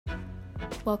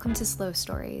Welcome to Slow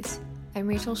Stories. I'm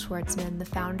Rachel Schwartzman, the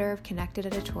founder of Connected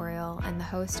Editorial and the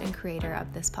host and creator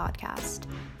of this podcast.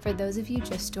 For those of you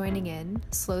just joining in,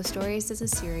 Slow Stories is a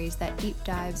series that deep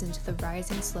dives into the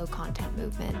rising slow content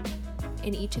movement.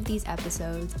 In each of these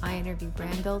episodes, I interview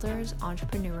brand builders,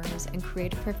 entrepreneurs, and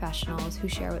creative professionals who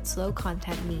share what slow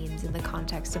content means in the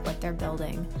context of what they're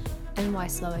building, and why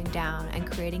slowing down and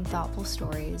creating thoughtful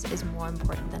stories is more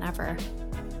important than ever.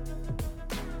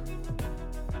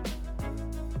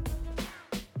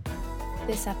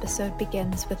 This episode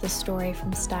begins with a story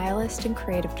from stylist and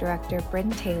creative director Bryn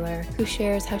Taylor, who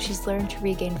shares how she's learned to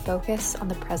regain focus on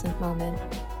the present moment.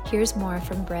 Here's more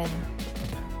from Bryn.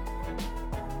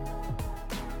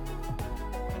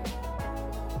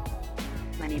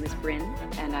 My name is Bryn,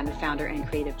 and I'm the founder and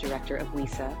creative director of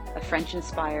Wisa, a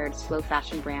French-inspired slow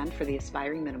fashion brand for the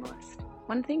aspiring minimalist.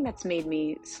 One thing that's made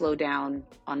me slow down,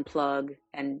 unplug,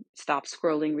 and stop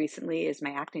scrolling recently is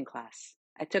my acting class.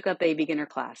 I took up a beginner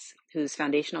class whose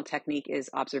foundational technique is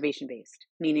observation-based,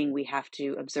 meaning we have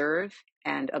to observe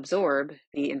and absorb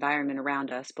the environment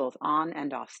around us, both on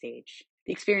and off stage.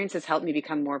 The experience has helped me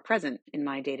become more present in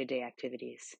my day-to-day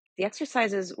activities. The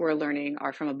exercises we're learning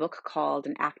are from a book called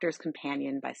An Actor's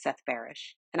Companion by Seth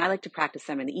Barish, and I like to practice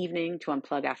them in the evening to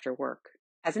unplug after work.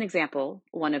 As an example,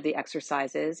 one of the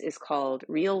exercises is called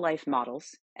Real Life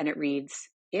Models, and it reads,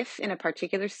 if in a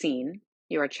particular scene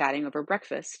you are chatting over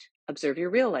breakfast, observe your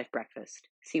real life breakfast.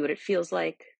 See what it feels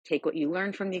like, take what you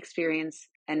learned from the experience,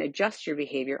 and adjust your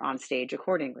behavior on stage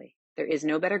accordingly. There is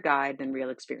no better guide than real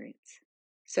experience.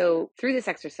 So through this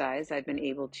exercise, I've been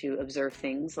able to observe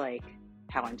things like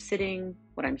how I'm sitting,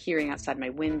 what I'm hearing outside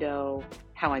my window,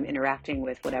 how I'm interacting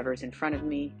with whatever's in front of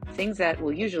me, things that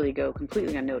will usually go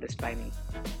completely unnoticed by me.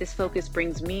 This focus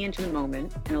brings me into the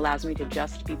moment and allows me to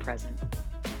just be present.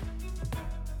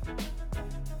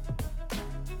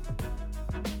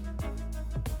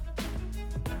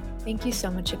 Thank you so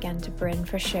much again to Bryn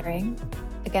for sharing.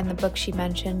 Again, the book she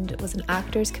mentioned was An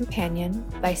Actor's Companion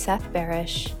by Seth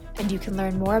Barish, and you can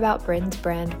learn more about Bryn's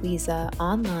brand Wisa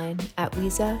online at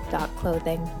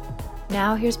wisa.clothing.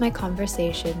 Now here's my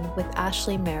conversation with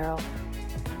Ashley Merrill.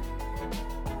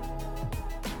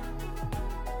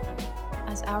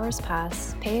 As hours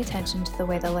pass, pay attention to the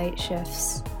way the light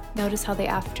shifts. Notice how the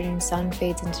afternoon sun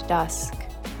fades into dusk.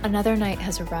 Another night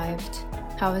has arrived.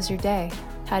 How was your day?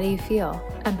 How do you feel?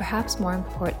 And perhaps more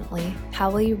importantly,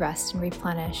 how will you rest and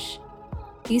replenish?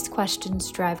 These questions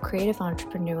drive creative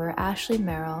entrepreneur Ashley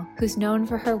Merrill, who's known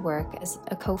for her work as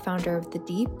a co-founder of The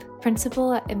Deep,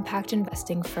 principal at impact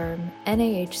investing firm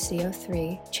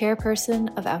NAHCO3,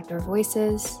 chairperson of Outdoor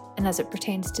Voices, and as it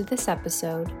pertains to this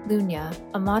episode, Lunya,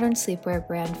 a modern sleepwear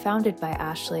brand founded by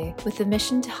Ashley with the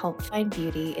mission to help find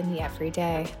beauty in the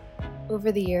everyday.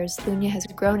 Over the years, Lunya has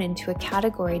grown into a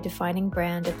category-defining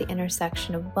brand at the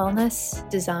intersection of wellness,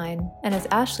 design, and as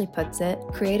Ashley puts it,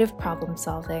 creative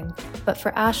problem-solving. But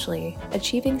for Ashley,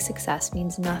 achieving success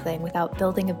means nothing without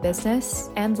building a business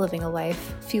and living a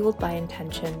life fueled by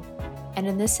intention. And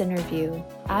in this interview,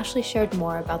 Ashley shared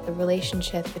more about the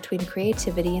relationship between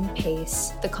creativity and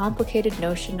pace, the complicated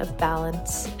notion of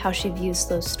balance, how she views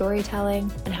slow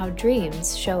storytelling, and how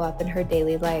dreams show up in her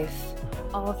daily life.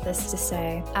 All of this to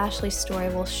say, Ashley's story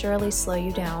will surely slow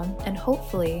you down and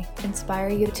hopefully inspire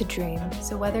you to dream.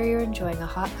 So whether you're enjoying a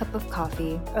hot cup of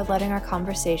coffee or letting our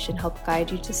conversation help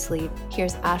guide you to sleep,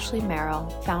 here's Ashley Merrill,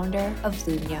 founder of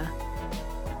Lunya.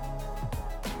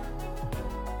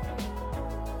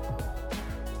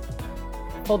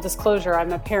 Full disclosure,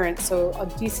 I'm a parent, so a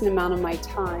decent amount of my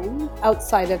time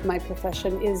outside of my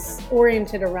profession is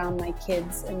oriented around my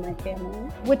kids and my family,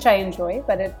 which I enjoy,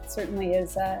 but it certainly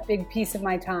is a big piece of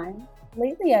my time.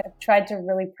 Lately, I've tried to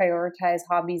really prioritize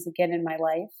hobbies again in my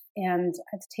life, and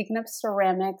I've taken up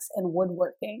ceramics and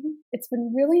woodworking. It's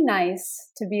been really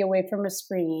nice to be away from a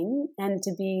screen and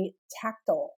to be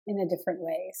tactile in a different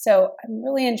way. So I'm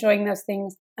really enjoying those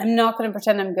things. I'm not going to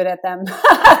pretend I'm good at them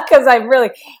because I'm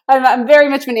very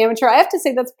much an amateur. I have to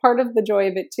say that's part of the joy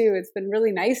of it too. It's been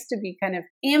really nice to be kind of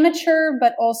amateur,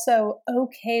 but also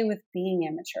okay with being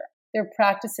amateur. There are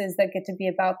practices that get to be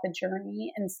about the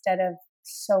journey instead of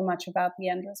so much about the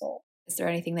end result. Is there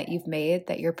anything that you've made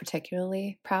that you're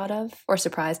particularly proud of or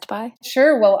surprised by?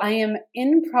 Sure. Well, I am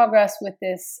in progress with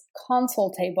this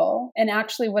console table. And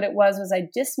actually what it was I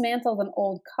dismantled an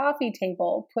old coffee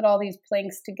table, put all these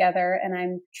planks together, and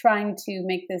I'm trying to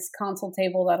make this console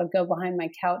table that'll go behind my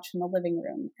couch in the living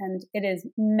room. And it is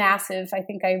massive. I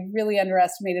think I really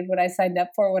underestimated what I signed up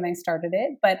for when I started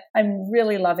it, but I'm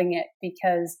really loving it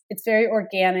because it's very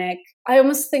organic. I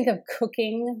almost think of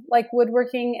cooking like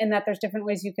woodworking in that there's different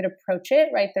ways you could approach approach it,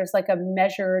 right? There's like a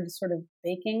measured sort of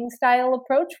baking style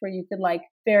approach where you could like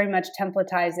very much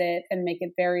templatize it and make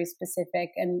it very specific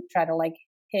and try to like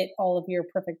hit all of your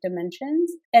perfect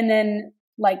dimensions. And then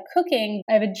like cooking,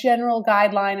 I have a general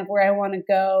guideline of where I want to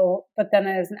go, but then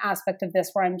there's an aspect of this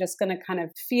where I'm just going to kind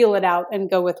of feel it out and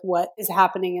go with what is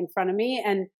happening in front of me.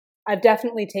 And I've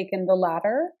definitely taken the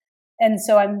latter. And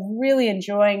so I'm really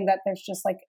enjoying that there's just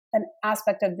like an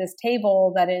aspect of this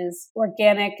table that is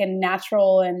organic and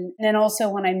natural. And then also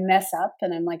when I mess up,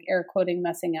 and I'm like air quoting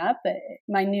messing up,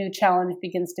 my new challenge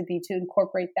begins to be to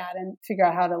incorporate that and figure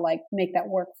out how to like make that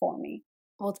work for me.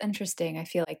 Well, it's interesting. I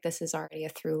feel like this is already a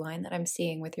through line that I'm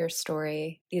seeing with your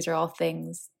story. These are all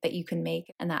things that you can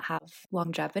make and that have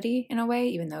longevity in a way,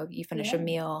 even though you finish a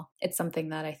meal. It's something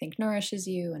that I think nourishes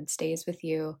you and stays with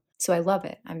you. So I love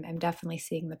it. I'm definitely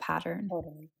seeing the pattern.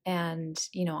 Totally. And,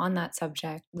 on that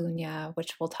subject, Lunya,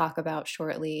 which we'll talk about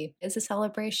shortly, is a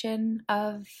celebration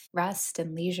of rest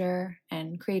and leisure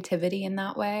and creativity in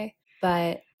that way.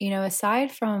 But,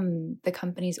 aside from the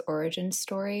company's origin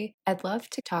story, I'd love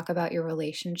to talk about your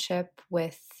relationship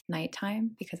with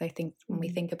nighttime, because I think when we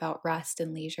think about rest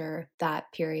and leisure, that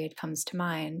period comes to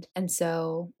mind. And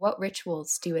so what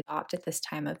rituals do you adopt at this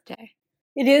time of day?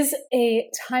 It is a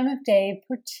time of day,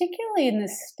 particularly in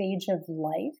this stage of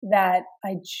life, that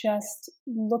I just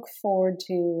look forward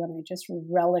to and I just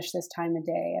relish this time of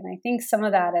day. And I think some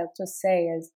of that I'll just say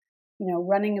is,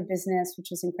 running a business,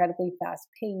 which is incredibly fast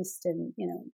paced and,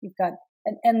 you've got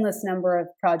an endless number of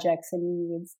projects and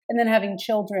needs. And then having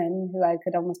children who I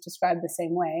could almost describe the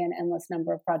same way, an endless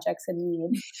number of projects and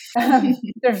needs.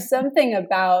 There's something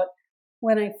about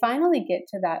when I finally get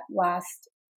to that last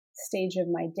stage of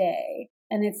my day,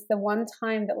 and it's the one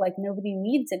time that like nobody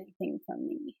needs anything from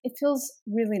me. It feels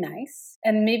really nice.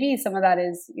 And maybe some of that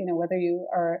is, whether you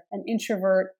are an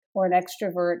introvert or an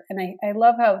extrovert. And I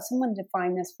love how someone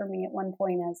defined this for me at one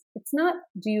point as, it's not,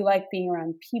 do you like being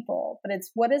around people, but it's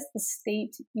what is the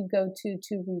state you go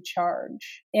to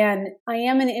recharge? And I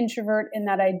am an introvert in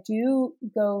that I do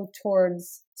go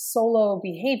towards solo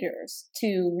behaviors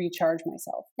to recharge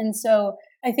myself. And so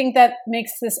I think that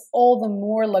makes this all the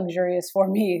more luxurious for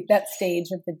me, that stage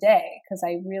of the day, because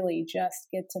I really just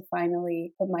get to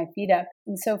finally put my feet up.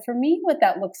 And so for me, what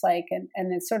that looks like, and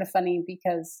it's sort of funny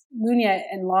because Lunya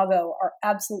and Lago are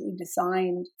absolutely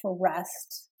designed for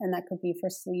rest, and that could be for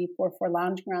sleep or for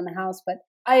lounging around the house, but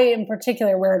I in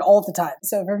particular wear it all the time.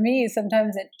 So for me,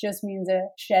 sometimes it just means a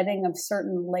shedding of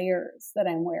certain layers that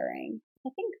I'm wearing. I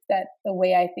think that the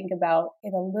way I think about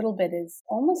it a little bit is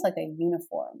almost like a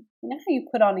uniform. You know how you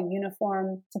put on a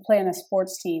uniform to play on a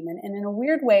sports team? And in a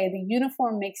weird way, the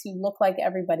uniform makes you look like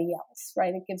everybody else,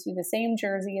 right? It gives you the same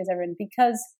jersey as everyone,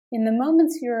 because in the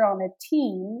moments you're on a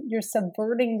team, you're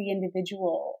subverting the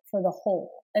individual for the whole.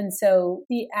 And so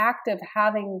the act of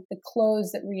having the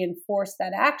clothes that reinforce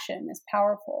that action is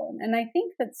powerful. And I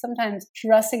think that sometimes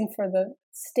dressing for the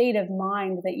state of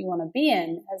mind that you want to be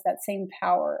in has that same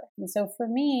power. And so for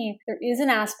me, there is an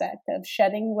aspect of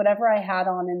shedding whatever I had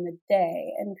on in the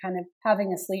day and kind of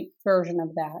having a sleep version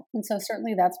of that. And so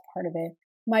certainly that's part of it.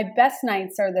 My best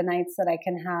nights are the nights that I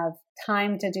can have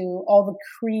time to do all the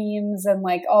creams and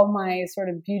like all my sort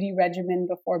of beauty regimen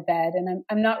before bed. And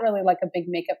I'm not really like a big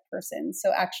makeup person.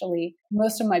 So actually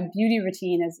most of my beauty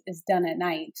routine is done at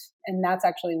night. And that's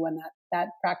actually when that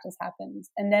practice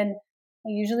happens. And then I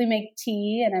usually make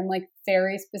tea, and I'm like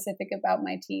very specific about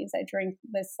my teas. I drink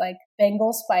this like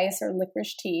Bengal spice or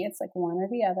licorice tea. It's like one or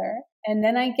the other. And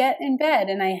then I get in bed,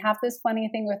 and I have this funny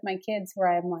thing with my kids where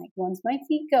I'm like, once my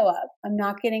feet go up, I'm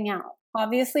not getting out.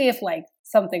 Obviously, if like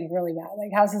something's really bad,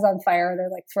 like house is on fire,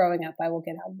 they're like throwing up, I will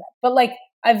get out of bed. But like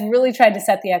I've really tried to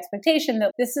set the expectation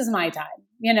that this is my time,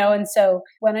 And so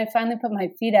when I finally put my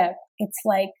feet up, it's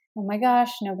like, oh my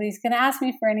gosh, nobody's going to ask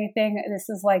me for anything. This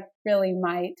is like really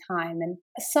my time. And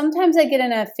sometimes I get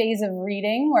in a phase of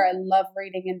reading where I love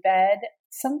reading in bed.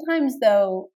 Sometimes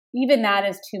though, even that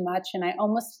is too much, and I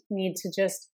almost need to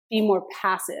just be more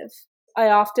passive. I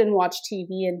often watch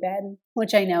TV in bed,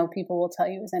 which I know people will tell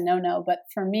you is a no-no, but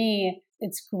for me,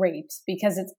 it's great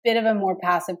because it's a bit of a more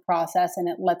passive process and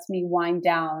it lets me wind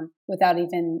down without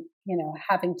even,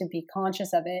 having to be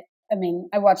conscious of it. I mean,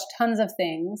 I watch tons of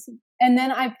things, and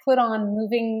then I put on I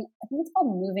think it's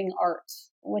called Moving Art,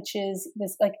 which is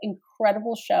this like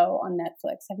incredible show on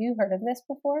Netflix. Have you heard of this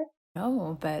before?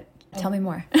 No, but tell me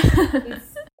more.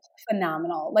 It's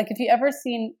phenomenal. Like if you've ever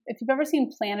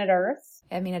seen Planet Earth.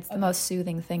 I mean, it's the most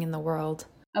soothing thing in the world.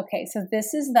 Okay, so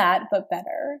this is that, but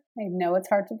better. I know it's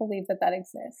hard to believe that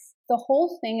exists. The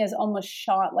whole thing is almost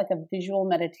shot like a visual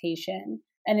meditation.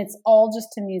 And it's all just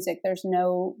to music. There's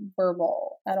no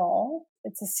verbal at all.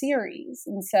 It's a series.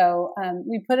 And so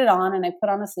we put it on and I put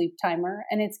on a sleep timer,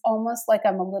 and it's almost like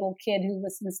I'm a little kid who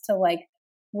listens to like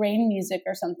rain music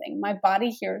or something. My body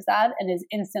hears that and is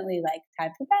instantly like,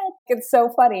 time for bed. It's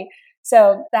so funny.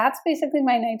 So that's basically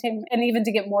my nighttime. And even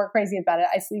to get more crazy about it,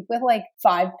 I sleep with like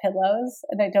 5 pillows.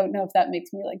 And I don't know if that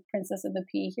makes me like Princess of the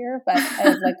Pea here, but I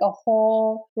have like a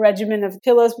whole regimen of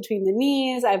pillows between the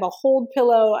knees. I have a hold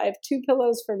pillow. I have 2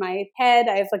 pillows for my head.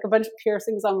 I have like a bunch of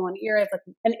piercings on one ear. I have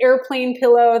like an airplane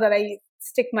pillow that I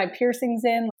stick my piercings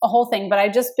in, a whole thing. But I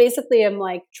just basically am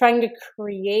like trying to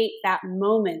create that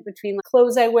moment between the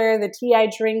clothes I wear, the tea I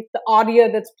drink, the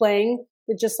audio that's playing.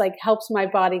 It just like helps my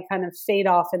body kind of fade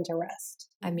off into rest.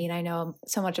 I mean, I know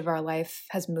so much of our life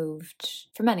has moved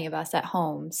for many of us at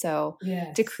home. So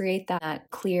to create that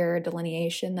clear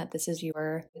delineation that this is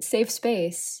your safe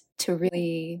space to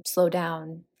really slow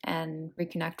down and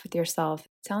reconnect with yourself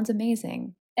sounds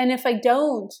amazing. And if I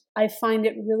don't, I find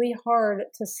it really hard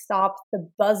to stop the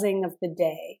buzzing of the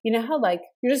day. You know how like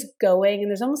you're just going and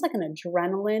there's almost like an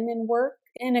adrenaline in work,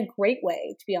 in a great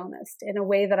way, to be honest, in a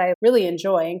way that I really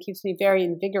enjoy and keeps me very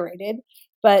invigorated.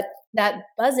 But that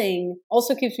buzzing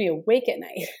also keeps me awake at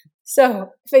night. So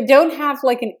if I don't have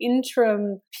like an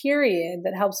interim period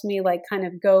that helps me like kind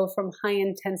of go from high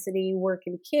intensity work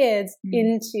and kids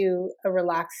into a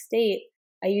relaxed state,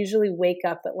 I usually wake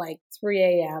up at like 3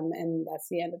 a.m. and that's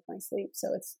the end of my sleep. So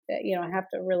it's, I have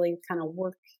to really kind of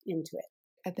work into it.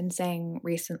 I've been saying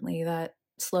recently that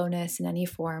slowness in any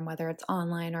form, whether it's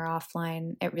online or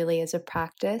offline, it really is a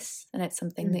practice, and it's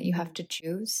something that you have to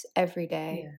choose every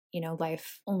day.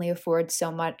 Life only affords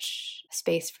so much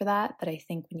space for that I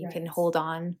think when you can hold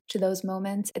on to those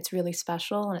moments, it's really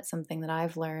special, and it's something that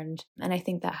I've learned. And I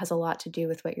think that has a lot to do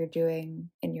with what you're doing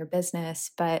in your business.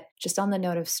 But just on the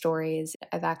note of stories,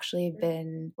 I've actually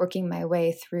been working my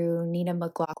way through Nina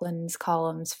McLaughlin's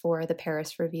columns for the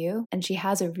Paris Review, and she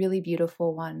has a really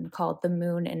beautiful one called The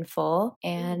Moon in Full.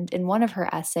 And in one of her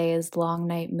essays, Long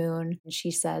Night Moon,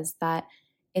 she says that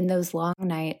in those long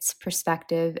nights,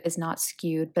 perspective is not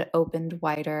skewed but opened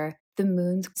wider. The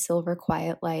moon's silver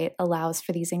quiet light allows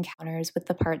for these encounters with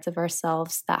the parts of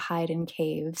ourselves that hide in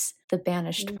caves, the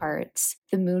banished parts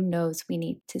the moon knows we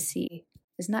need to see.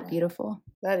 Isn't that beautiful?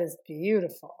 That is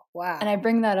beautiful. Wow. And I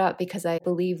bring that up because I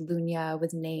believe Lunya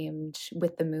was named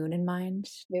with the moon in mind.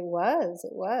 It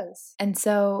was. And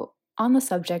so on the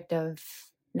subject of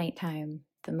nighttime,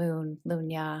 the moon,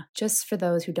 Lunya, just for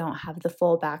those who don't have the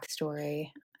full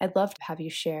backstory, I'd love to have you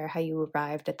share how you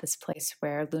arrived at this place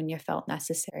where Lunya felt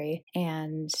necessary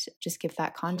and just give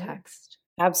that context.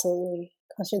 Sure. Absolutely.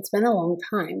 Gosh, it's been a long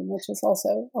time, which is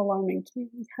also alarming to me.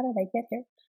 How did I get here?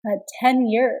 10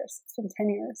 years. It's been 10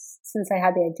 years since I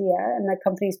had the idea, and the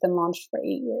company's been launched for 8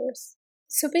 years.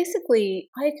 So basically,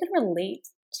 I could relate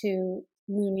to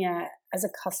Lunya as a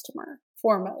customer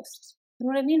foremost. And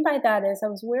what I mean by that is I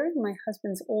was wearing my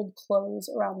husband's old clothes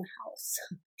around the house,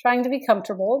 trying to be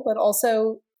comfortable, but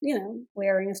also,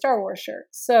 wearing a Star Wars shirt.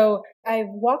 So I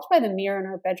walked by the mirror in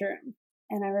our bedroom,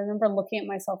 and I remember looking at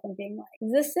myself and being like,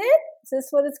 is this it? Is this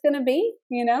what it's going to be?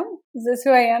 Is this who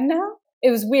I am now?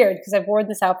 It was weird because I've worn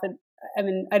this outfit.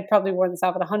 I'd probably worn this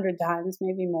outfit 100 times,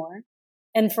 maybe more.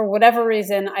 And for whatever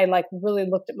reason, I really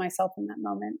looked at myself in that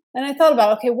moment. And I thought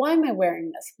about, okay, why am I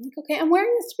wearing this? I'm like, okay, I'm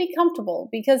wearing this to be comfortable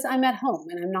because I'm at home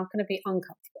and I'm not going to be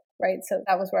uncomfortable, right? So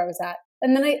that was where I was at.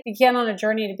 And then I began on a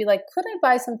journey to be like, could I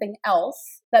buy something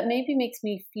else that maybe makes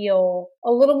me feel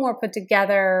a little more put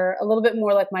together, a little bit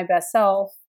more like my best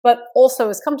self, but also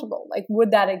is comfortable? Like, would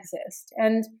that exist?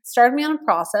 And started me on a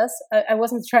process. I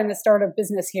wasn't trying to start a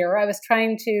business here. I was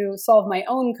trying to solve my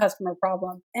own customer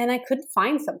problem. And I couldn't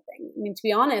find something. To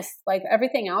be honest,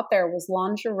 everything out there was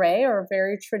lingerie or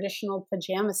very traditional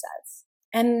pajama sets.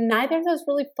 And neither of those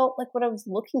really felt like what I was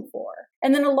looking for.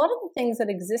 And then a lot of the things that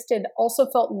existed also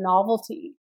felt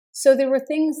novelty. So there were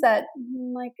things that,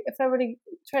 if I were to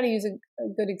try to use a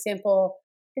good example,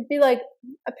 it'd be like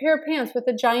a pair of pants with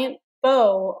a giant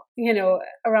bow,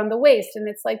 around the waist. And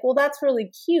it's like, well, that's really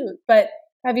cute, but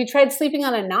have you tried sleeping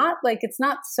on a knot? It's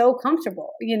not so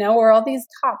comfortable, or all these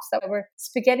tops that were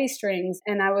spaghetti strings.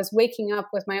 And I was waking up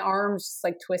with my arms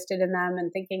twisted in them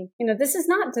and thinking, this is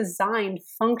not designed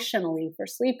functionally for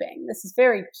sleeping. This is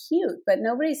very cute, but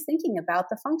nobody's thinking about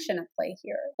the function at play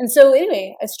here. And so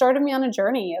anyway, it started me on a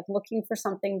journey of looking for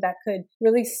something that could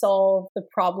really solve the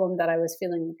problem that I was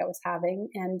feeling like I was having.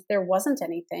 And there wasn't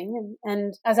anything.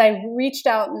 And as I reached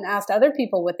out and asked other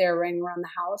people what they were wearing around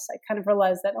the house, I kind of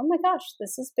realized that, oh my gosh, this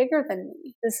this is bigger than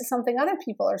me. This is something other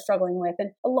people are struggling with.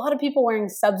 And a lot of people wearing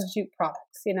substitute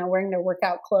products, wearing their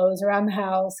workout clothes around the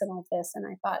house and all this. And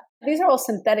I thought, these are all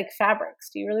synthetic fabrics.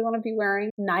 Do you really want to be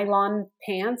wearing nylon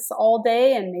pants all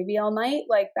day and maybe all night?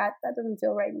 Like that doesn't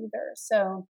feel right either.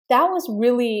 So that was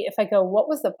really, if I go, what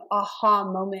was the aha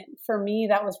moment? For me,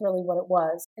 that was really what it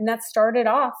was. And that started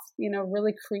off,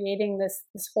 really creating this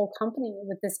whole company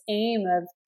with this aim of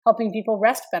helping people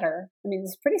rest better. I mean,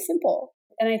 it's pretty simple.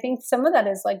 And I think some of that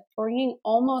is like bringing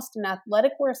almost an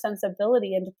athletic wear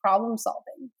sensibility into problem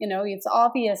solving. It's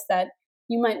obvious that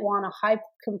you might want a high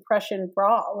compression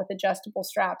bra with adjustable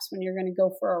straps when you're going to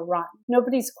go for a run.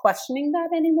 Nobody's questioning that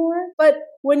anymore. But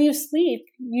when you sleep,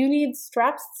 you need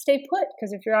straps that stay put,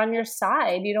 because if you're on your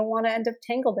side, you don't want to end up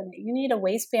tangled in it. You need a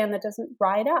waistband that doesn't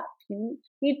ride up. You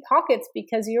need pockets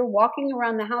because you're walking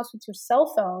around the house with your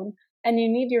cell phone, and you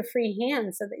need your free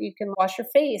hands so that you can wash your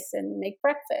face and make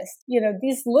breakfast.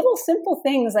 These little simple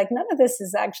things, like none of this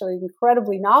is actually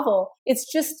incredibly novel. It's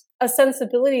just a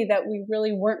sensibility that we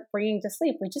really weren't bringing to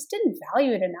sleep. We just didn't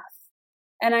value it enough.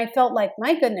 And I felt like,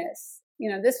 my goodness,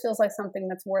 this feels like something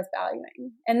that's worth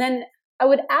valuing. And then I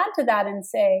would add to that and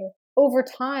say, over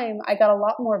time, I got a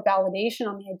lot more validation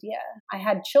on the idea. I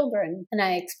had children and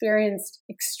I experienced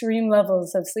extreme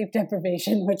levels of sleep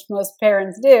deprivation, which most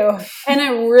parents do. And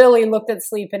I really looked at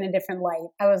sleep in a different light.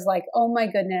 I was like, oh my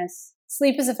goodness,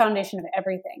 sleep is the foundation of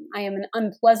everything. I am an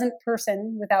unpleasant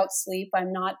person without sleep.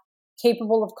 I'm not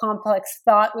capable of complex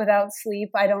thought without sleep.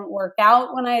 I don't work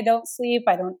out when I don't sleep.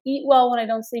 I don't eat well when I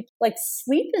don't sleep. Like,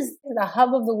 sleep is the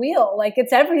hub of the wheel. Like,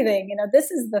 it's everything. This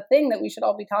is the thing that we should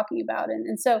all be talking about.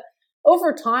 And so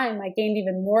over time, I gained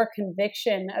even more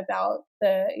conviction about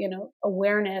the,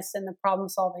 awareness and the problem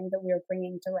solving that we were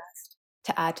bringing to rest.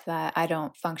 To add to that, I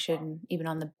don't function even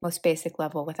on the most basic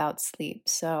level without sleep.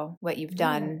 So what you've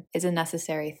done is a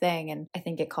necessary thing. And I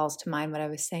think it calls to mind what I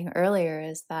was saying earlier,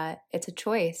 is that it's a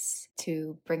choice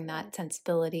to bring that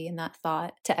sensibility and that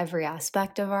thought to every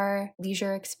aspect of our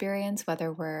leisure experience,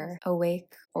 whether we're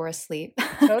awake or asleep.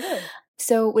 Totally.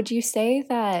 So would you say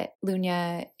that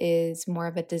Lunya is more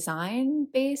of a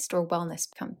design-based or wellness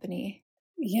company?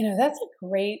 That's a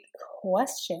great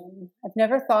question. I've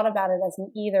never thought about it as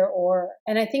an either or.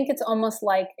 And I think it's almost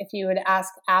like if you would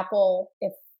ask Apple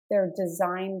if they're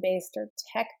design-based or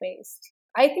tech-based.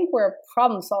 I think we're a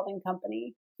problem-solving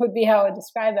company, would be how I would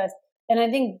describe us. And I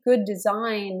think good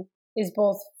design is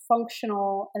both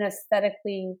functional and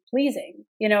aesthetically pleasing.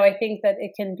 I think that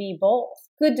it can be both.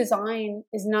 Good design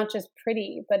is not just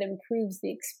pretty, but improves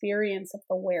the experience of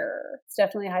the wearer. It's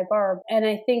definitely a high bar. And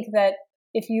I think that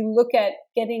if you look at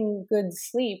getting good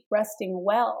sleep, resting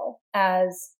well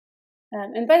as,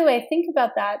 and by the way, I think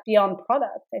about that beyond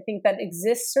product. I think that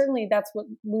exists. Certainly that's what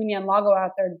Lunya and Lago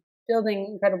out there building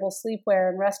incredible sleepwear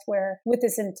and restwear with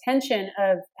this intention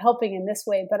of helping in this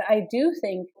way. But I do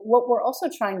think what we're also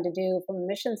trying to do from a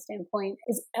mission standpoint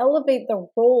is elevate the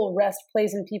role rest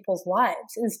plays in people's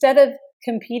lives. Instead of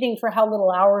competing for how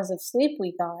little hours of sleep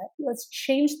we got, let's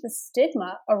change the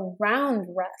stigma around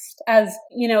rest. As,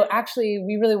 actually,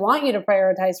 we really want you to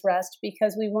prioritize rest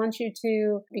because we want you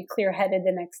to be clear-headed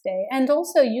the next day. And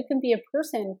also, you can be a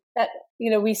person that,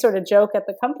 we sort of joke at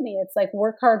the company, it's like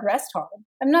work hard, rest hard.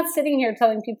 I'm not sitting here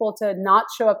telling people to not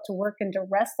show up to work and to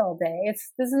rest all day.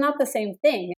 This is not the same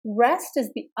thing. Rest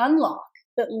is the unlock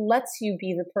that lets you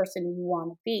be the person you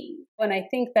want to be. And I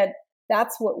think that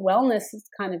that's what wellness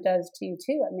kind of does to you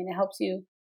too. I mean, it helps you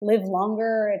live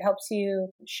longer. It helps you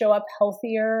show up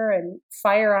healthier and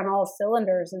fire on all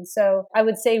cylinders. And so I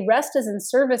would say rest is in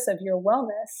service of your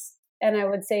wellness. And I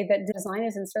would say that design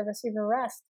is in service of your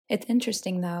rest. It's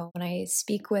interesting, though, when I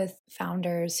speak with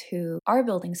founders who are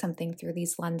building something through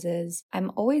these lenses,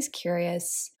 I'm always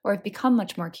curious, or have become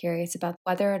much more curious about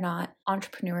whether or not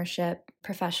entrepreneurship,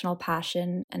 professional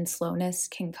passion, and slowness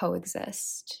can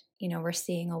coexist. We're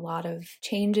seeing a lot of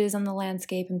changes on the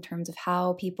landscape in terms of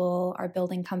how people are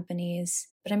building companies.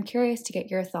 But I'm curious to get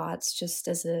your thoughts just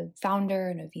as a founder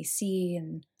and a VC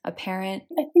and a parent.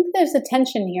 I think there's a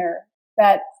tension here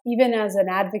that even as an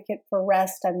advocate for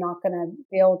rest, I'm not going to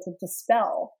be able to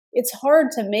dispel. It's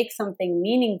hard to make something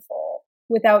meaningful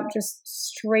without just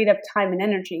straight up time and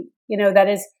energy. That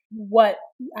is what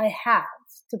I have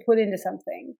to put into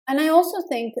something. And I also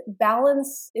think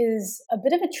balance is a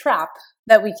bit of a trap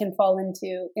that we can fall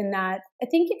into, in that I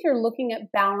think if you're looking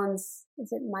at balance, is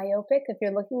it myopic? If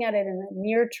you're looking at it in the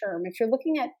near term, if you're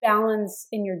looking at balance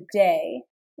in your day,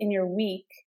 in your week,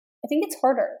 I think it's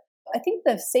harder. I think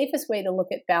the safest way to look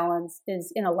at balance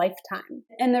is in a lifetime.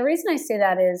 And the reason I say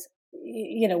that is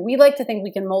we like to think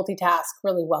we can multitask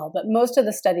really well, but most of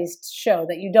the studies show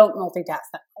that you don't multitask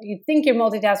that well. You think you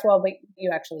multitask well, but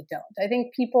you actually don't. I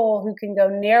think people who can go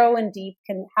narrow and deep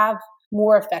can have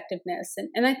more effectiveness.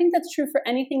 And I think that's true for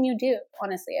anything you do,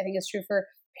 honestly. I think it's true for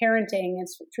parenting.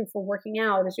 It's true for working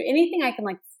out. It's true. Anything I can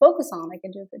focus on, I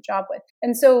can do a good job with.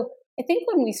 And so I think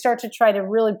when we start to try to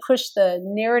really push the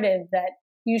narrative that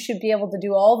you should be able to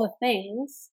do all the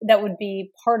things that would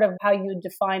be part of how you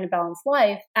define a balanced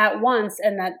life at once,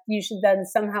 and that you should then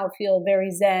somehow feel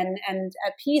very zen and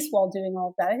at peace while doing all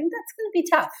of that, I think that's going to be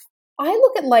tough. I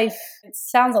look at life, it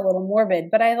sounds a little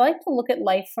morbid, but I like to look at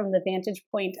life from the vantage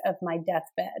point of my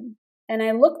deathbed. And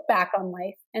I look back on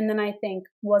life and then I think,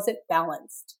 was it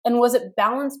balanced? And was it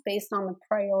balanced based on the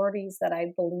priorities that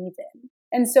I believe in?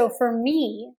 And so for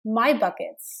me, my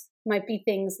buckets might be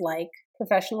things like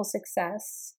professional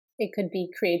success. It could be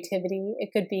creativity.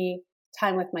 It could be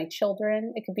time with my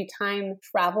children. It could be time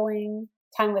traveling,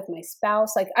 time with my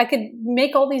spouse. I could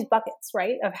make all these buckets,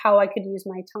 right, of how I could use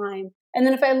my time. And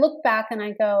then if I look back and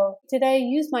I go, did I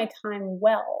use my time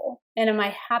well? And am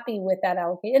I happy with that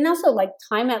allocation? And also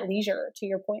time at leisure, to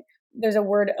your point. There's a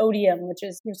word odium, which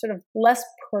is your sort of less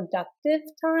productive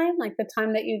time, like the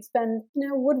time that you'd spend,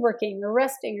 woodworking or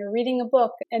resting or reading a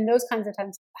book and those kinds of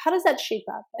times. How does that shape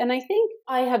up? And I think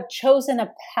I have chosen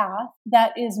a path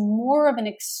that is more of an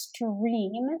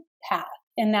extreme path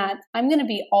in that I'm going to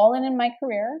be all in my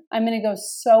career. I'm going to go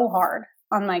so hard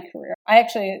on my career. I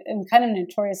actually am kind of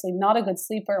notoriously not a good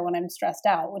sleeper when I'm stressed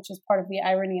out, which is part of the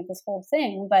irony of this whole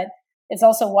thing, but it's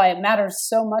also why it matters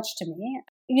so much to me.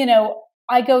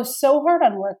 I go so hard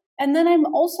on work, and then I'm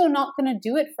also not going to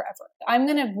do it forever. I'm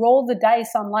going to roll the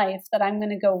dice on life that I'm going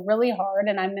to go really hard,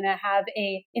 and I'm going to have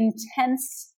a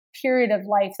intense period of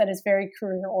life that is very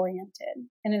career oriented.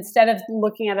 And instead of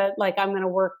looking at it like I'm going to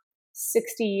work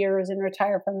 60 years and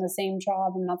retire from the same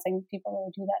job, I'm not saying people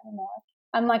really do that anymore.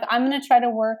 I'm going to try to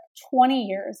work 20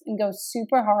 years and go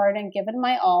super hard and give it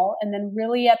my all. And then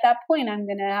really at that point, I'm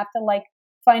going to have to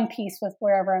find peace with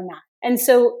wherever I'm at. And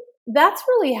so that's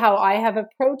really how I have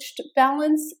approached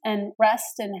balance and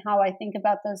rest and how I think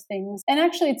about those things. And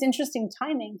actually, it's interesting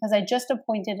timing because I just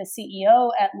appointed a CEO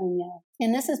at Lunya.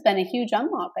 And this has been a huge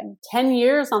unlock. I'm 10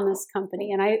 years on this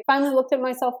company. And I finally looked at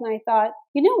myself and I thought,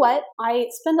 you know what? I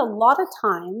spend a lot of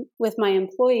time with my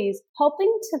employees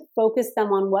helping to focus them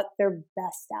on what they're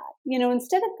best at.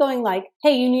 Instead of going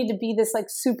hey, you need to be this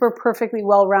super perfectly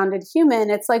well-rounded human,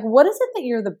 it's what is it that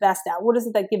you're the best at? What is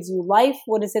it that gives you life?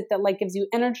 What is it that gives you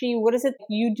energy? What is it that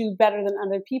you do better than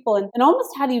other people? And almost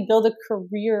how do you build a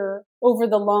career over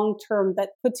the long term that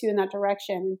puts you in that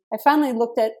direction? I finally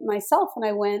looked at myself and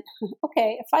I went,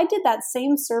 okay, if I did that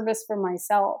same service for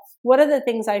myself, what are the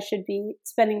things I should be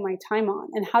spending my time on?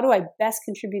 And how do I best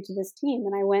contribute to this team?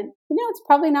 And I went, it's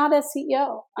probably not as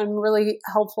CEO. I'm really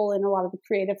helpful in a lot of the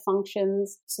creative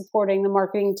functions, supporting the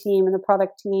marketing team and the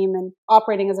product team and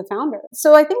operating as a founder.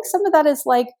 So I think some of that is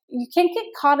you can't get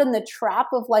caught in the trap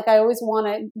of I always want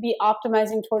to be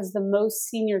optimizing towards the most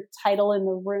senior title in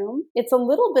the room. It's a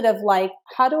little bit of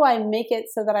how do I make it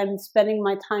so that I'm spending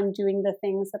my time doing the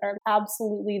things that are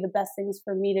absolutely the best things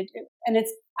for me to do? And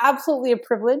it's absolutely a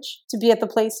privilege to be at the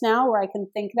place now where I can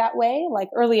think that way.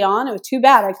 Early on, it was too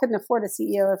bad I couldn't afford a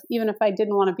CEO even if I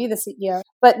didn't want to be the CEO.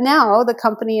 But now the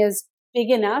company is big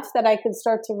enough that I could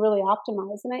start to really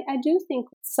optimize. And I do think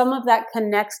some of that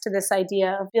connects to this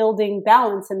idea of building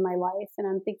balance in my life. And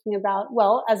I'm thinking about,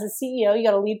 as a CEO, you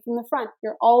got to lead from the front.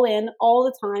 You're all in all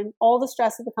the time. All the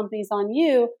stress of the company is on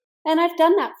you. And I've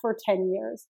done that for 10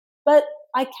 years. But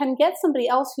I can get somebody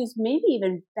else who's maybe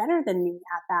even better than me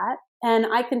at that. And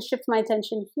I can shift my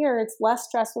attention here. It's less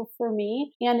stressful for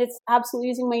me. And it's absolutely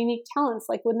using my unique talents.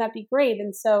 Wouldn't that be great?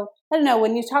 And so, I don't know,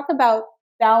 when you talk about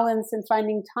balance and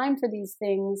finding time for these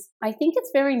things, I think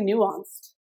it's very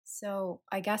nuanced. So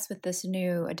I guess with this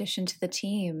new addition to the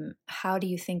team, how do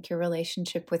you think your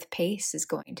relationship with pace is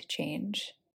going to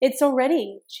change? It's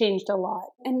already changed a lot.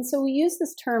 And so we use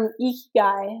this term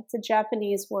ikigai. It's a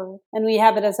Japanese word, and we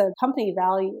have it as a company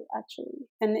value, actually.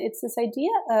 And it's this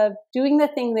idea of doing the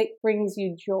thing that brings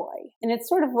you joy. And it's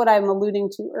sort of what I'm alluding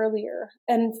to earlier.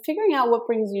 And figuring out what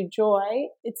brings you joy,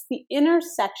 it's the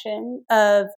intersection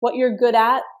of what you're good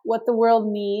at, what the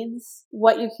world needs,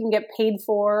 what you can get paid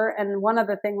for, and one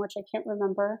other thing, which I can't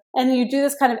remember. And you do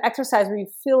this kind of exercise where you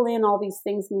fill in all these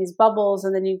things in these bubbles,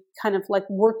 and then you kind of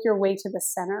work your way to the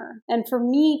center. And for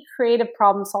me, creative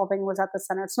problem solving was at the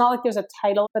center. It's not like there's a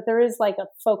title, but there is a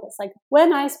focus.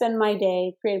 When I spend my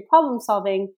day creative problem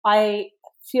solving, I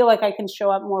feel like I can show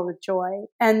up more with joy.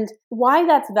 And why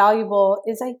that's valuable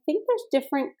is I think there's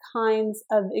different kinds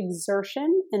of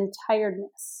exertion and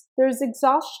tiredness. There's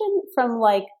exhaustion from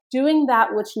like doing that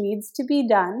which needs to be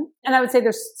done. And I would say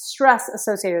there's stress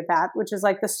associated with that, which is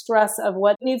like the stress of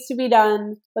what needs to be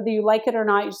done, whether you like it or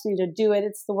not, you just need to do it.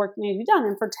 It's the work that needs to be done.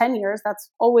 And for 10 years, that's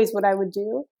always what I would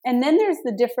do. And then there's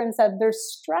the difference of there's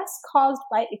stress caused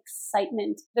by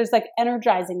excitement. There's like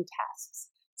energizing tasks.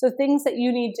 So things that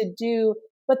you need to do,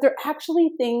 but they're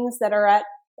actually things that are that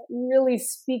really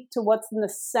speak to what's in the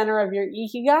center of your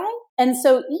ikigai. And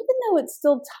so even though it's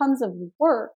still tons of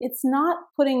work, it's not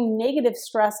putting negative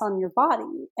stress on your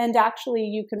body. And actually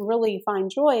you can really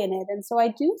find joy in it. And so I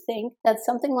do think that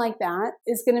something like that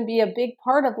is going to be a big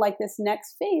part of like this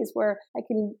next phase where I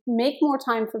can make more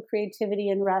time for creativity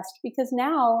and rest, because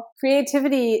now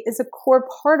creativity is a core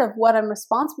part of what I'm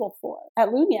responsible for at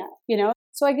Lunya, you know?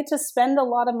 So I get to spend a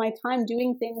lot of my time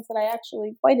doing things that I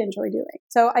actually quite enjoy doing.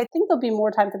 So I think there'll be more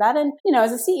time for that. And, you know,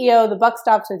 as a CEO, the buck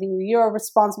stops with you. You're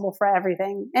responsible for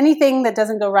everything. Anything that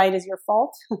doesn't go right is your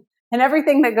fault. And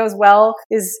everything that goes well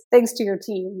is thanks to your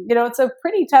team. You know, it's a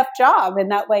pretty tough job in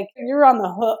that, like, you're on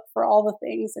the hook for all the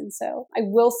things. And so I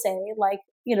will say, like,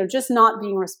 you know, just not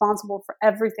being responsible for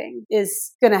everything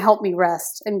is going to help me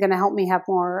rest and going to help me have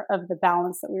more of the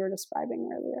balance that we were describing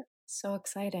earlier. So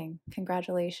exciting.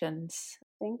 Congratulations.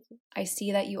 Thank you. I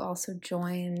see that you also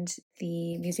joined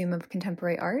the Museum of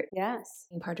Contemporary Art. Yes.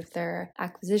 Being part of their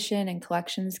acquisition and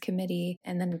collections committee,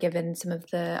 and then given some of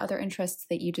the other interests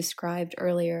that you described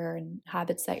earlier and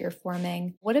habits that you're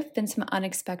forming, what have been some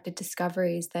unexpected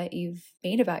discoveries that you've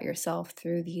made about yourself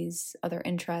through these other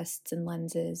interests and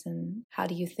lenses? And how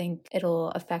do you think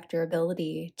it'll affect your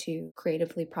ability to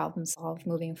creatively problem solve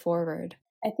moving forward?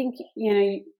 I think, you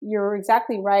know, you're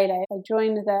exactly right. I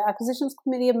joined the acquisitions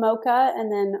committee of MoCA,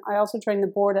 and then I also joined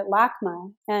the board at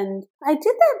LACMA. And I did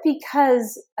that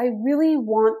because I really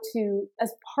want to,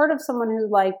 as part of someone who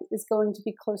like is going to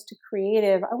be close to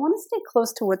creative, I want to stay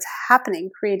close to what's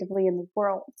happening creatively in the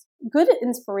world. Good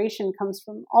inspiration comes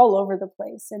from all over the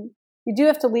place, and you do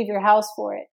have to leave your house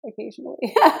for it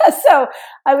occasionally. So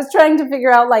I was trying to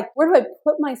figure out, like, where do I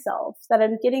put myself that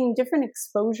I'm getting different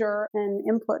exposure and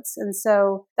inputs? And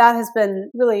so that has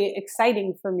been really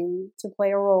exciting for me to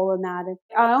play a role in that.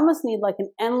 I almost need like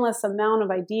an endless amount of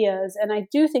ideas. And I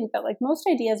do think that like most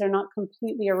ideas are not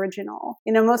completely original.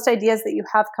 You know, most ideas that you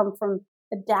have come from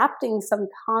adapting some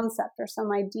concept or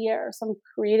some idea or some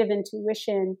creative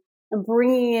intuition and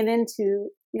bringing it into,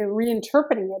 you know,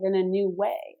 reinterpreting it in a new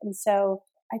way. And so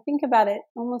I think about it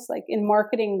almost like in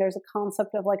marketing, there's a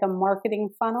concept of like a marketing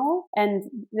funnel, and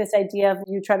this idea of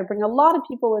you try to bring a lot of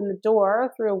people in the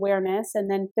door through awareness.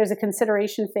 And then there's a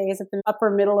consideration phase at the upper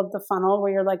middle of the funnel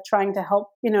where you're like trying to help,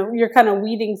 you know, you're kind of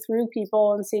weeding through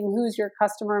people and seeing who's your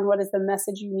customer and what is the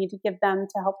message you need to give them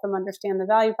to help them understand the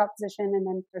value proposition. And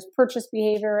then there's purchase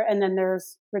behavior, and then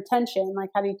there's retention, like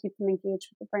how do you keep them engaged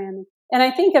with the brand? And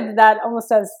I think of that almost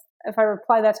as, if I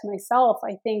reply that to myself,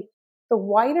 I think the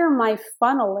wider my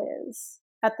funnel is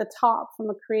at the top from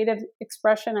a creative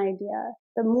expression idea,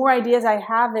 the more ideas I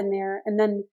have in there. And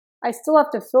then I still have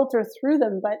to filter through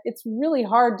them, but it's really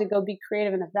hard to go be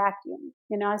creative in a vacuum,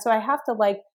 you know? So I have to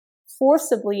like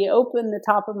forcibly open the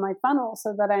top of my funnel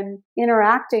so that I'm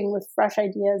interacting with fresh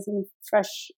ideas and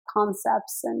fresh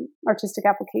concepts and artistic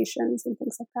applications and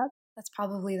things like that. That's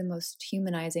probably the most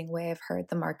humanizing way I've heard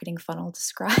the marketing funnel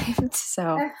described.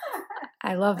 So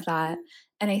I love that.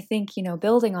 And I think, you know,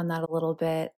 building on that a little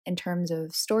bit in terms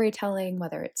of storytelling,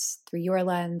 whether it's through your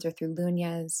lens or through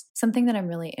Lunya's, something that I'm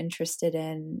really interested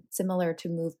in, similar to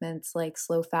movements like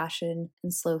slow fashion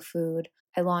and slow food.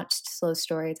 I launched Slow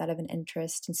Stories out of an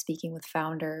interest in speaking with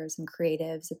founders and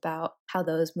creatives about how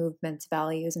those movements,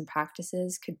 values, and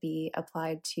practices could be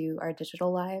applied to our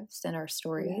digital lives and our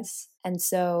stories. Yes. And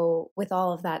so with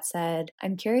all of that said,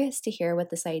 I'm curious to hear what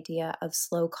this idea of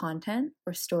slow content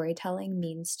or storytelling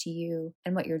means to you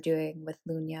and what you're doing with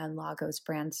Lunya and Lagos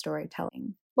brand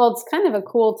storytelling. Well, it's kind of a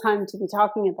cool time to be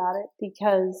talking about it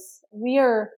because we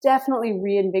are definitely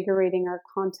reinvigorating our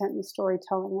content and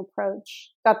storytelling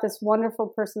approach. Got this wonderful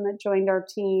person that joined our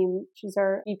team. She's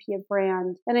our VP of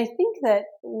brand. And I think that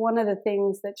one of the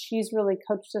things that she's really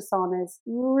coached us on is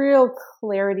real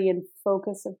clarity and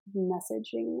focus of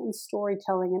messaging and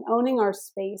storytelling and owning our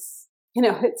space. You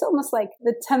know, it's almost like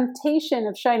the temptation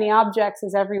of shiny objects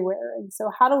is everywhere. And so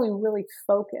how do we really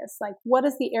focus? Like, what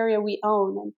is the area we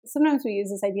own? And sometimes we use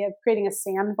this idea of creating a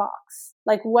sandbox.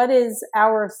 Like, what is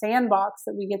our sandbox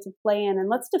that we get to play in? And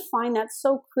let's define that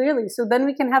so clearly so then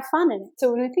we can have fun in it.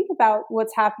 So when we think about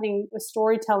what's happening with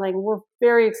storytelling, we're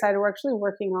very excited. We're actually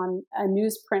working on a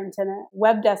newsprint and a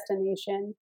web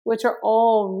destination which are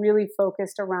all really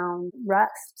focused around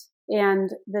rest. And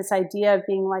this idea of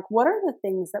being like, what are the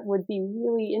things that would be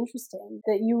really interesting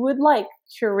that you would like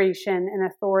curation and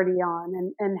authority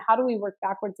on? And how do we work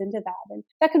backwards into that? And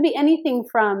that could be anything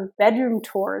from bedroom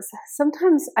tours.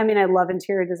 Sometimes, I mean, I love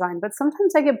interior design, but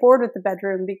sometimes I get bored with the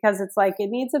bedroom because it's like, it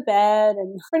needs a bed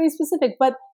and pretty specific,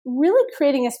 but really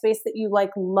creating a space that you like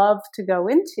love to go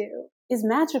into is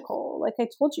magical. Like I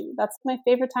told you, that's my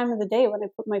favorite time of the day when I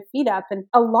put my feet up. And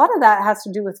a lot of that has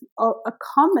to do with a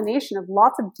combination of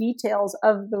lots of details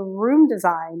of the room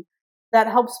design that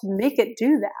helps make it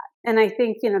do that. And I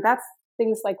think, that's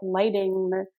things like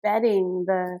lighting, the bedding,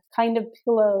 the kind of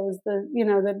pillows,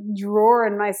 the drawer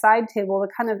in my side table,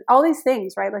 the kind of all these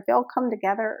things, right? Like they all come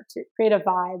together to create a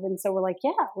vibe. And so we're like,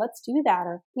 yeah, let's do that.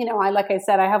 Or, like I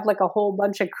said, I have like a whole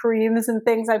bunch of creams and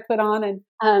things I put on, and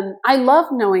I love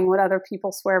knowing what other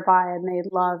people swear by and they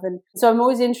love. And so I'm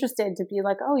always interested to be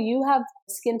like, oh, you have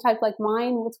skin type like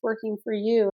mine. What's working for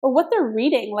you? Or what they're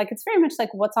reading. Like it's very much like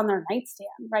what's on their nightstand,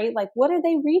 right? Like what are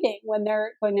they reading when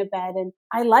they're going to bed? And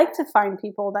I like to find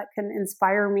people that can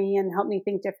inspire me and help me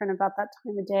think different about that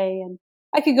time of day. And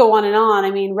I could go on and on.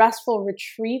 I mean, restful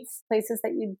retreats, places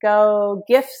that you'd go,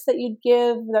 gifts that you'd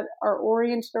give that are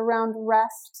oriented around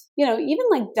rest. Even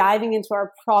like diving into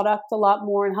our product a lot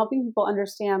more and helping people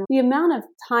understand the amount of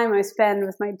time I spend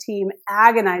with my team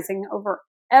agonizing over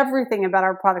everything about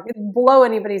our product. It would blow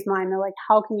anybody's mind. They're like,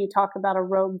 how can you talk about a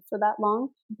robe for that long?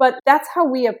 But that's how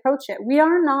we approach it. We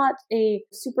are not a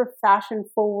super fashion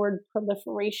forward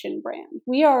proliferation brand.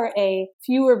 We are a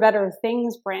fewer better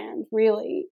things brand,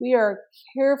 really. We are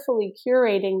carefully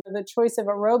curating the choice of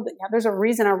a robe. There's a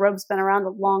reason our robe's been around a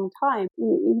long time.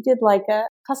 We did like a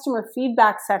customer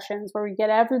feedback sessions where we get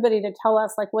everybody to tell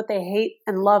us like what they hate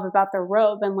and love about their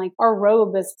robe. And like our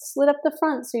robe is slit up the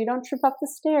front so you don't trip up the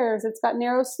stairs. It's got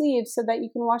narrow sleeves so that you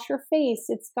can wash your face.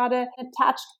 It's got an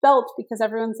attached belt because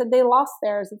everyone said they lost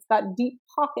theirs. It's got deep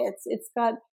pockets. It's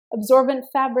got absorbent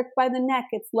fabric by the neck.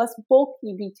 It's less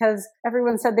bulky because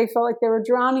everyone said they felt like they were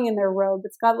drowning in their robe.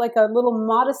 It's got like a little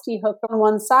modesty hook on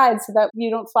one side so that you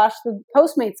don't flash the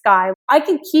Postmates guy. I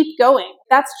can keep going.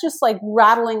 That's just like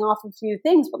rattling off a few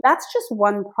things, but that's just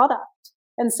one product.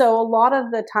 And so a lot of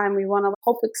the time we want to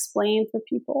help explain for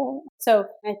people. So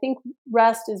I think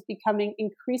rest is becoming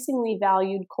increasingly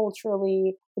valued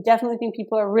culturally. I definitely think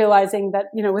people are realizing that,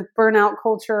 with burnout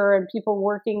culture and people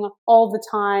working all the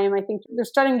time, I think they're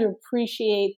starting to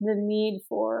appreciate the need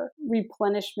for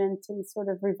replenishment and sort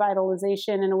of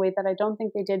revitalization in a way that I don't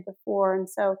think they did before. And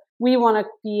so we want to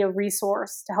be a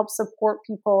resource to help support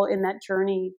people in that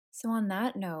journey. So on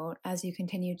that note, as you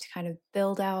continue to kind of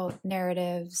build out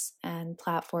narratives and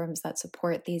platforms that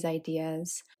support these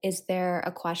ideas, is there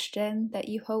a question that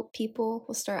you hope people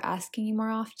will start asking you more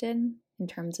often in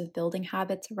terms of building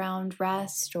habits around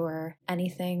rest or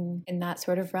anything in that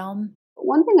sort of realm?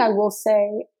 One thing I will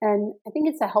say, and I think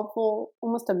it's a helpful,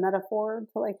 almost a metaphor,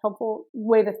 to like helpful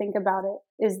way to think about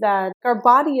it, is that our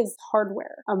body is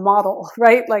hardware, a model,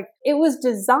 right? Like it was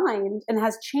designed and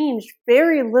has changed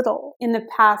very little in the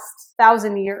past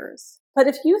 1,000 years. But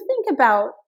if you think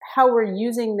about how we're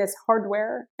using this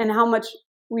hardware and how much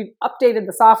we've updated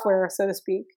the software, so to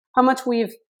speak, how much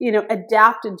we've,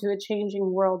 adapted to a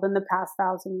changing world in the past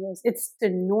 1,000 years, it's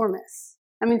enormous.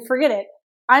 I mean, forget it.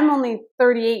 I'm only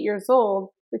 38 years old.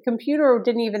 The computer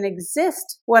didn't even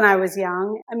exist when I was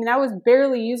young. I mean, I was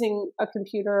barely using a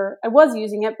computer. I was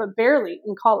using it, but barely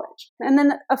in college. And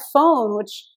then a phone,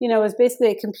 which, is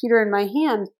basically a computer in my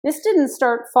hand. This didn't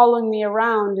start following me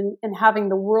around and having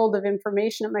the world of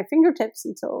information at my fingertips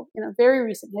until, very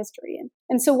recent history.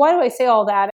 And so why do I say all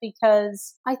that?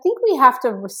 Because I think we have to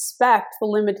respect the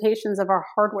limitations of our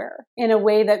hardware in a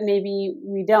way that maybe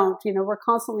we don't. We're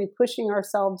constantly pushing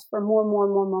ourselves for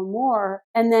more.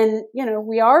 And then,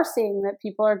 we are seeing that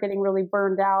people are getting really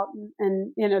burned out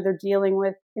and they're dealing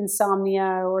with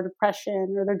insomnia or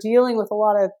depression, or they're dealing with a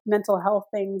lot of mental health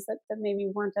things that maybe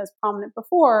weren't as prominent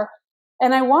before.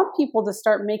 And I want people to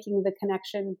start making the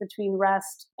connection between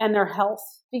rest and their health,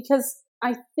 because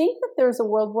I think that there's a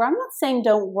world where I'm not saying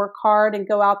don't work hard and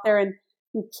go out there and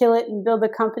kill it and build a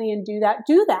company and do that.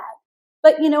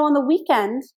 But, on the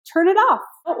weekend, turn it off,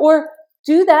 or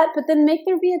do that, but then make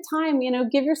there be a time,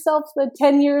 give yourself the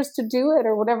 10 years to do it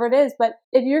or whatever it is. But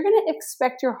if you're going to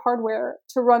expect your hardware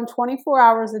to run 24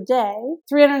 hours a day,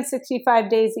 365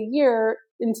 days a year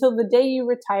until the day you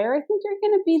retire, I think you're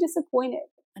going to be disappointed.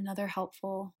 Another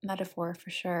helpful metaphor for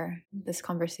sure. This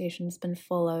conversation's been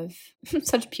full of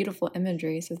such beautiful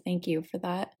imagery, so thank you for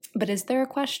that. But is there a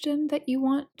question that you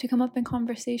want to come up in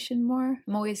conversation more?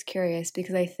 I'm always curious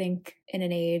because I think in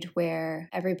an age where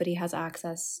everybody has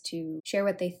access to share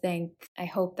what they think, I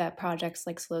hope that projects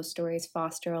like Slow Stories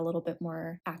foster a little bit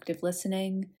more active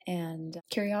listening and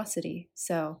curiosity.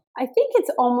 So I think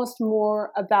it's almost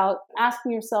more about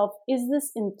asking yourself, is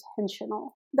this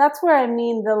intentional? That's where I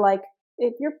mean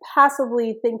if you're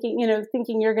passively thinking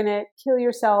you're going to kill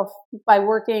yourself by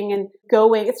working and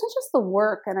going, it's not just the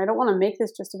work. And I don't want to make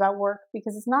this just about work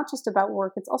because it's not just about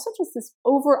work. It's also just this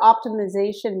over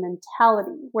optimization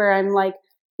mentality where I'm like,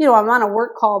 I'm on a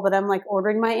work call, but I'm like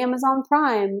ordering my Amazon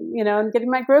Prime, and getting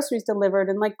my groceries delivered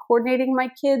and like coordinating my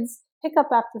kids' pickup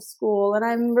after school. And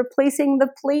I'm replacing the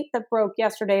plate that broke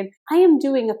yesterday. And I am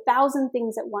doing 1,000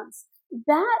 things at once.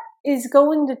 That is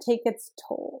going to take its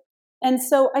toll. And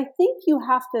so I think you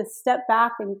have to step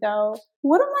back and go,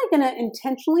 what am I going to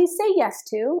intentionally say yes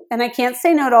to? And I can't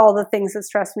say no to all the things that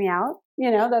stress me out.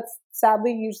 That's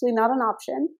sadly usually not an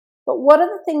option. But what are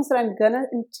the things that I'm going to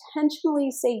intentionally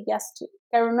say yes to?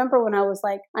 I remember when I was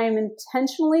like, I am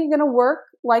intentionally going to work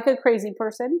like a crazy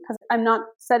person because I'm not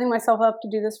setting myself up to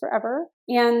do this forever.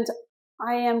 And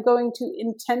I am going to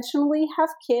intentionally have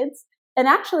kids. And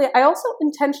actually, I also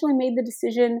intentionally made the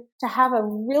decision to have a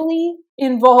really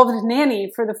involved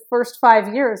nanny for the first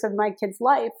 5 years of my kid's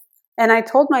life. And I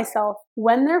told myself,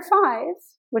 when they're 5,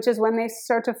 which is when they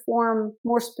start to form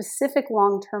more specific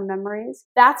long-term memories,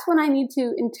 that's when I need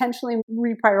to intentionally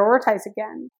reprioritize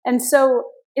again. And so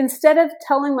instead of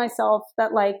telling myself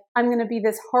that I'm going to be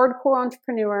this hardcore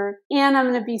entrepreneur and I'm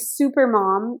going to be super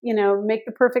mom, make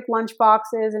the perfect lunch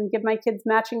boxes and give my kids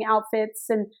matching outfits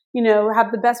and,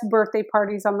 have the best birthday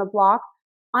parties on the block,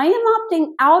 I am opting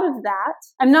out of that.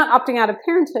 I'm not opting out of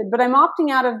parenthood, but I'm opting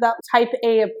out of that type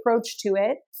A approach to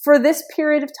it for this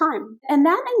period of time. And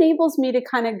that enables me to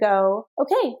kind of go,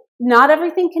 okay, not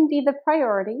everything can be the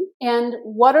priority. And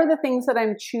what are the things that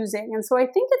I'm choosing? And so I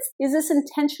think is this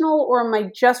intentional or am I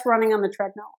just running on the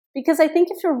treadmill? Because I think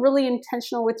if you're really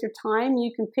intentional with your time,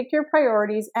 you can pick your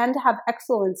priorities and have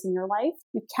excellence in your life.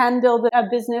 You can build a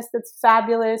business that's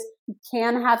fabulous. You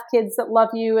can have kids that love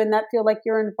you and that feel like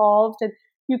you're involved. And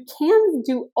you can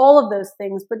do all of those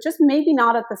things, but just maybe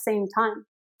not at the same time.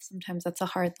 Sometimes that's a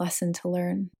hard lesson to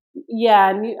learn. Yeah,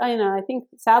 and I think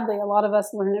sadly a lot of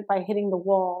us learn it by hitting the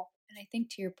wall. And I think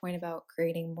to your point about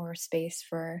creating more space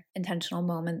for intentional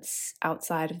moments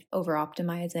outside of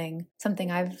over-optimizing,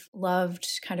 something I've loved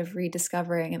kind of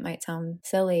rediscovering, it might sound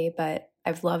silly, but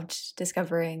I've loved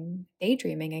discovering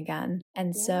daydreaming again.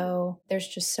 And so there's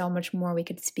just so much more we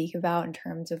could speak about in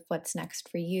terms of what's next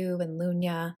for you and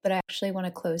Lunya. But I actually want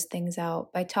to close things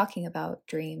out by talking about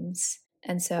dreams.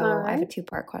 And so I have a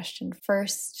 2-part question.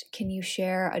 First, can you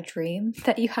share a dream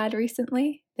that you had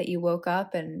recently that you woke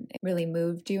up and it really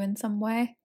moved you in some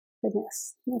way?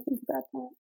 Goodness, let me think about that.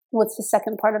 What's the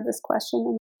second part of this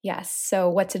question? Yes.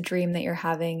 So what's a dream that you're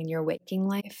having in your waking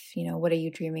life? What are you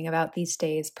dreaming about these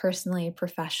days, personally,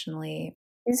 professionally?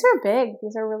 These are big.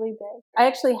 These are really big. I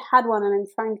actually had one and I'm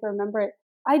trying to remember it.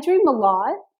 I dream a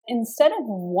lot. Instead of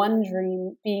one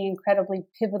dream being incredibly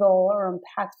pivotal or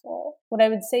impactful, what I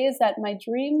would say is that my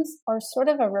dreams are sort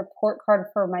of a report card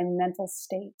for my mental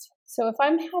state. So if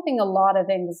I'm having a lot of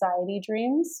anxiety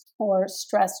dreams or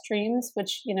stress dreams,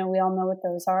 which, we all know what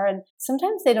those are, and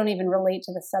sometimes they don't even relate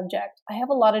to the subject. I have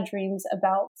a lot of dreams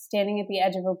about standing at the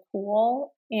edge of a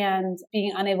pool and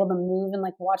being unable to move and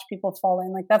watch people fall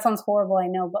in. That sounds horrible, I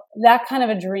know, but that kind of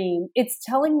a dream, it's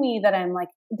telling me that I'm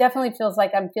definitely feels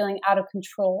like I'm feeling out of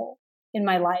control in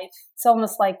my life. It's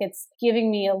almost like it's giving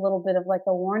me a little bit of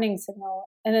a warning signal.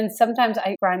 And then sometimes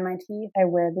I grind my teeth. I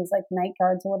wear these night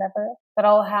guards or whatever, but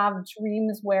I'll have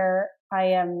dreams where I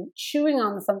am chewing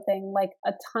on something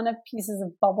a ton of pieces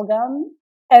of bubble gum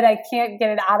and I can't get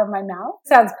it out of my mouth.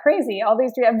 Sounds crazy. All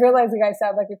these dreams, I'm realizing I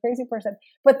sound like a crazy person,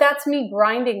 but that's me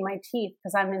grinding my teeth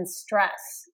because I'm in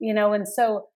stress, and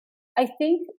so I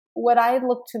think what I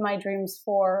look to my dreams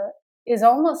for is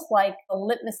almost like a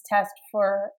litmus test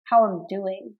for how I'm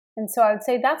doing. And so I would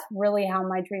say that's really how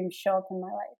my dreams show up in my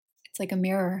life. It's like a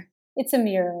mirror. It's a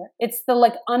mirror. It's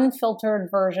the unfiltered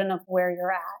version of where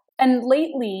you're at. And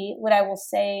lately, what I will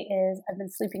say is I've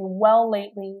been sleeping well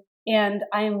lately and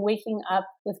I am waking up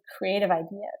with creative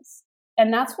ideas.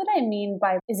 And that's what I mean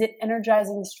by, is it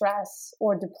energizing stress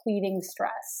or depleting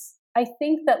stress? I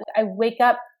think that I wake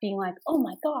up being like, oh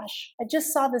my gosh, I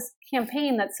just saw this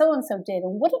campaign that so-and-so did.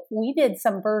 And what if we did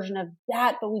some version of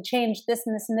that, but we changed this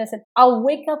and this and this? And I'll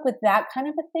wake up with that kind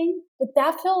of a thing. But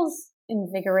that feels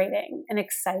invigorating and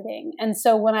exciting. And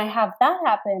so when I have that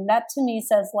happen, that to me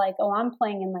says like, oh, I'm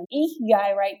playing in my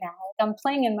ikigai right now. I'm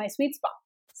playing in my sweet spot.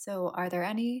 So are there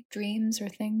any dreams or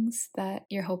things that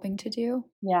you're hoping to do?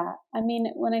 Yeah. I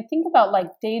mean, when I think about like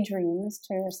daydreams,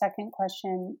 to your second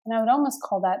question, and I would almost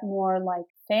call that more like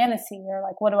fantasy, or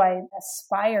like, what do I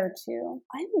aspire to?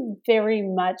 I'm very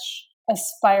much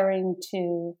aspiring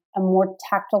to a more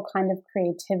tactile kind of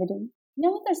creativity. You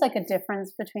know, there's like a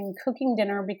difference between cooking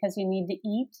dinner because you need to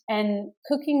eat and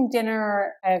cooking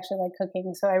dinner. I actually like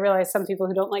cooking, so I realize some people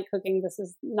who don't like cooking, this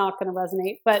is not going to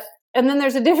resonate. And then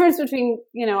there's a difference between,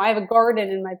 you know, I have a garden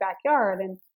in my backyard,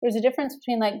 and there's a difference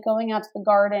between like going out to the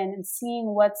garden and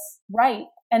seeing what's right,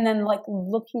 and then like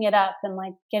looking it up and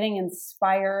like getting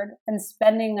inspired and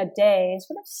spending a day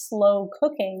sort of slow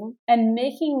cooking and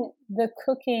making the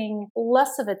cooking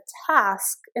less of a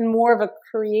task and more of a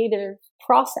creative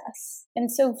process.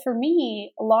 And so for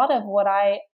me, a lot of what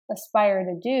I aspire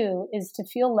to do is to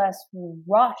feel less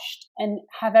rushed and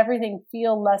have everything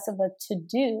feel less of a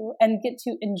to-do and get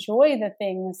to enjoy the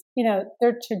things. You know,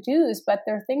 they're to-dos, but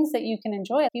they're things that you can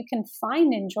enjoy. You can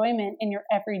find enjoyment in your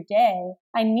everyday.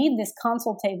 I need this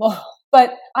console table,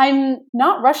 but I'm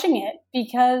not rushing it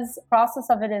because the process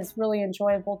of it is really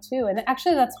enjoyable too. And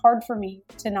actually that's hard for me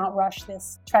to not rush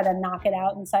this, try to knock it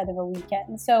out inside of a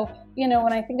weekend. So, you know,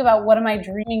 when I think about what am I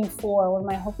dreaming for, what am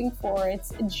I hoping for,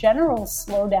 it's a general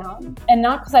slowdown. And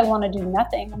not because I want to do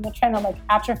nothing. I'm not trying to like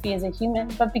atrophy as a human,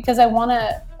 but because I want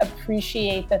to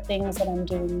appreciate the things that I'm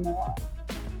doing more.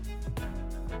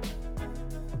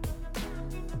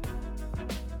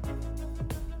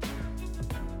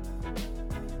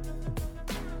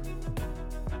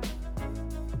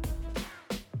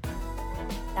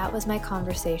 That was my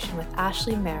conversation with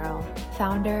Ashley Merrill,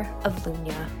 founder of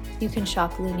Lunya. You can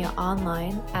shop Lunya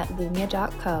online at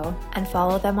lunya.co and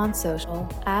follow them on social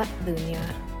at Lunya.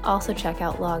 Also check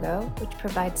out Lago, which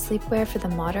provides sleepwear for the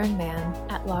modern man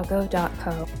at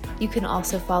lago.co. You can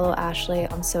also follow Ashley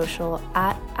on social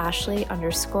at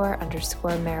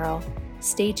Ashley__Merrill.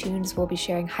 Stay tuned, we'll be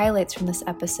sharing highlights from this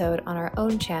episode on our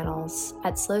own channels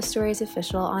at Slow Stories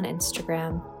Official on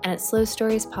Instagram and at Slow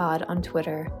Stories Pod on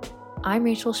Twitter. I'm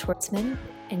Rachel Schwartzman,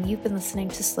 and you've been listening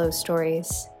to Slow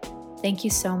Stories. Thank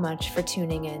you so much for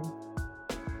tuning in.